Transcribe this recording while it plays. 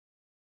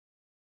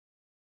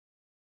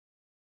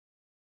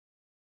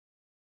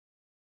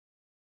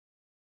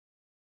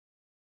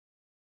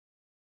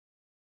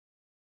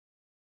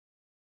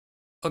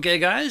Okay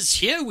guys,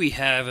 here we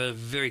have a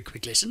very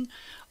quick lesson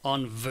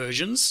on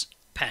versions,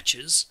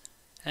 patches,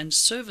 and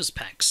service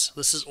packs.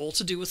 This is all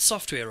to do with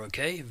software,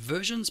 okay?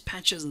 Versions,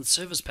 patches, and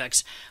service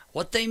packs,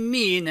 what they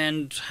mean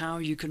and how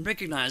you can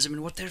recognize them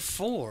and what they're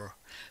for.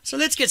 So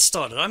let's get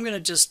started. I'm going to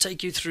just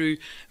take you through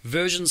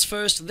versions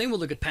first, and then we'll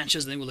look at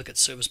patches, and then we'll look at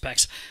service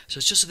packs. So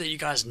it's just so that you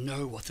guys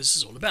know what this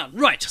is all about.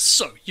 Right,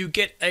 so you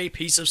get a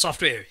piece of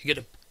software. You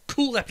get a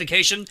cool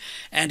application,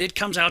 and it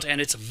comes out, and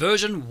it's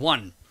version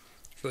 1.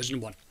 Version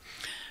 1.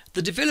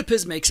 The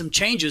developers make some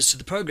changes to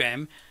the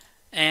program,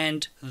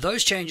 and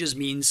those changes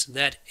means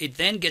that it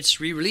then gets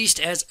re-released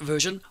as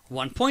version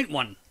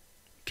 1.1.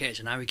 Okay,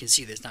 so now we can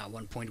see there's now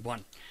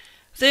 1.1.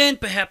 Then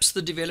perhaps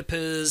the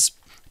developers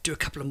do a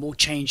couple of more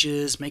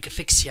changes, make a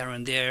fix here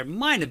and there,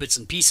 minor bits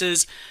and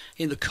pieces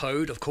in the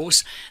code, of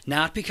course.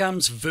 Now it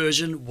becomes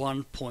version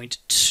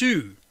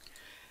 1.2.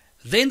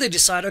 Then they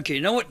decide, okay,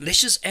 you know what,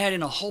 let's just add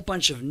in a whole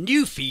bunch of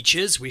new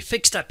features. We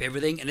fixed up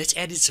everything and let's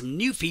add in some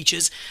new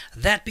features.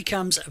 That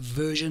becomes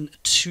version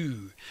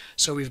 2.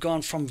 So we've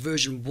gone from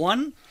version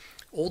 1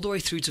 all the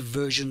way through to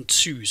version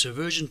 2. So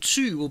version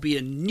 2 will be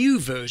a new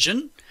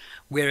version,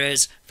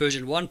 whereas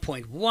version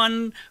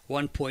 1.1,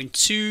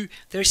 1.2,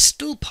 they're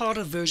still part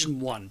of version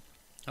 1.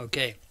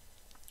 Okay,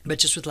 but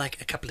just with like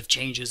a couple of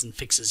changes and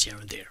fixes here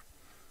and there.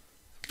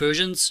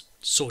 Versions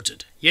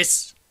sorted.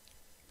 Yes?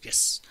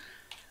 Yes.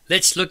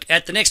 Let's look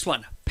at the next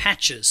one,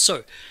 patches.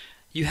 So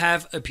you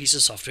have a piece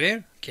of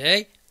software,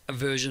 okay, a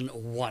version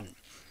 1.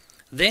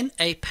 Then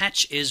a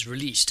patch is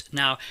released.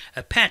 Now,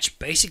 a patch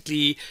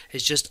basically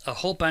is just a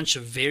whole bunch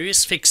of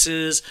various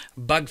fixes,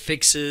 bug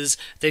fixes.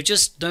 They've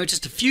just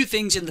noticed a few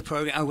things in the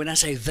program. Oh, when I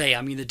say they,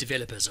 I mean the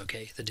developers,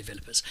 okay, the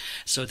developers.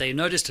 So they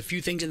noticed a few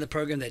things in the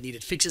program that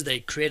needed fixes. They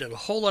created a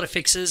whole lot of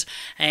fixes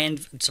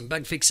and some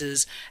bug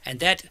fixes,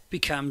 and that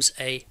becomes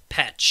a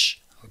patch.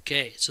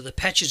 Okay, so the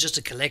patch is just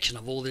a collection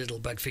of all the little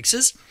bug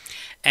fixes,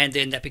 and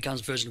then that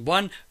becomes version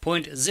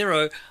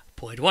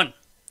 1.0.1.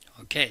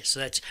 Okay,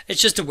 so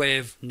it's just a way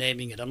of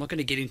naming it. I'm not going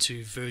to get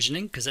into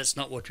versioning because that's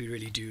not what we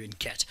really do in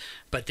CAT,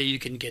 but there you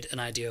can get an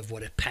idea of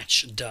what a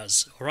patch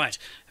does. All right,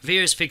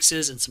 various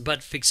fixes and some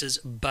bug fixes.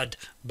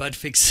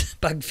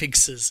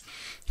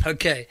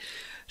 Okay,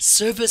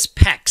 service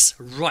packs.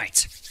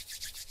 Right.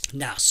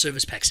 Now,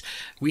 service packs.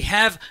 We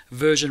have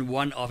version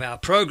 1 of our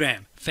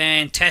program.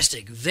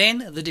 Fantastic.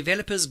 Then the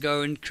developers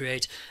go and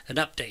create an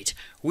update,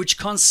 which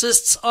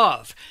consists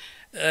of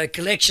a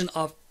collection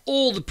of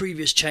all the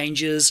previous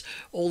changes,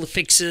 all the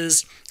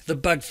fixes, the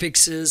bug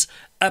fixes,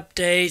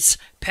 updates,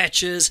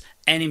 patches,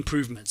 and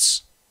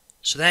improvements.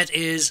 So that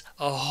is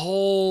a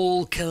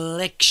whole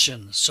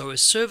collection. So a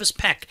service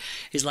pack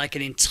is like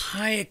an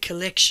entire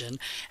collection,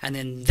 and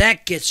then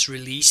that gets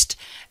released,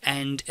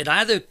 and it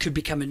either could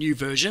become a new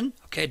version.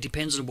 Okay, it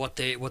depends on what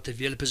the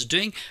developers are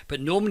doing,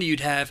 but normally you'd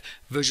have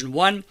version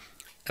 1,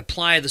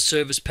 apply the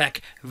service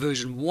pack,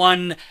 version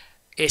 1,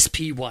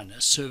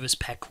 SP1, service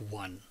pack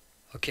 1.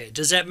 Okay,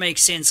 does that make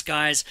sense,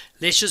 guys?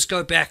 Let's just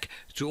go back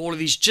to all of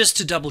these just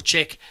to double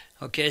check.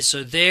 Okay,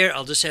 so there,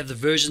 I'll just have the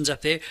versions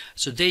up there.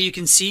 So there you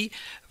can see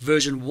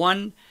version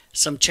 1,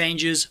 some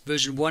changes,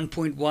 version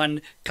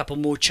 1.1, couple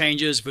more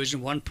changes,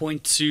 version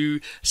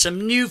 1.2,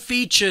 some new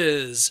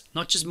features,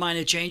 not just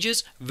minor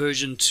changes,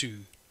 version 2.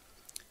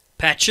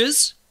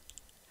 Patches,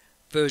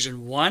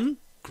 version 1,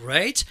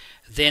 great.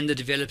 Then the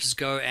developers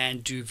go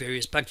and do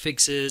various bug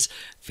fixes,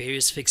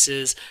 various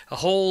fixes, a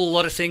whole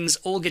lot of things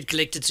all get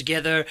collected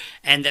together,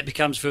 and that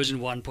becomes version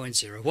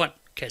 1.01.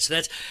 Okay, so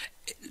that's,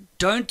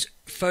 don't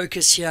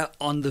focus here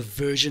on the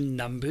version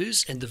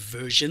numbers and the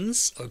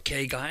versions,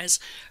 okay guys?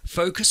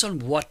 Focus on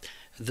what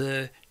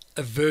a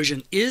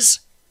version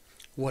is,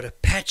 what a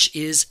patch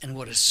is, and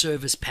what a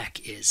service pack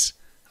is.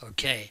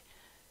 Okay,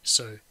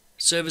 so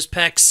service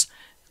packs,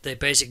 they're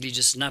basically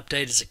just an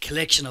update. It's a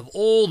collection of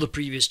all the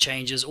previous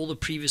changes, all the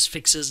previous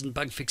fixes and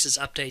bug fixes,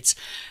 updates,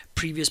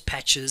 previous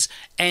patches,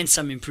 and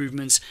some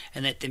improvements,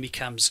 and that then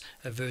becomes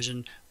a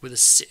version with a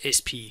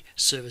SP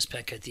service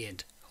pack at the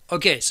end.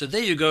 Okay, so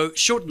there you go,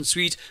 short and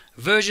sweet,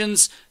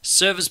 versions,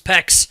 service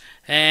packs,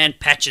 and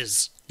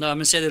patches. No, I'm going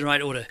to say that in the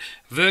right order.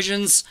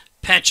 Versions,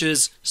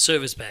 patches,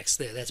 service packs.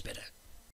 There, that's better.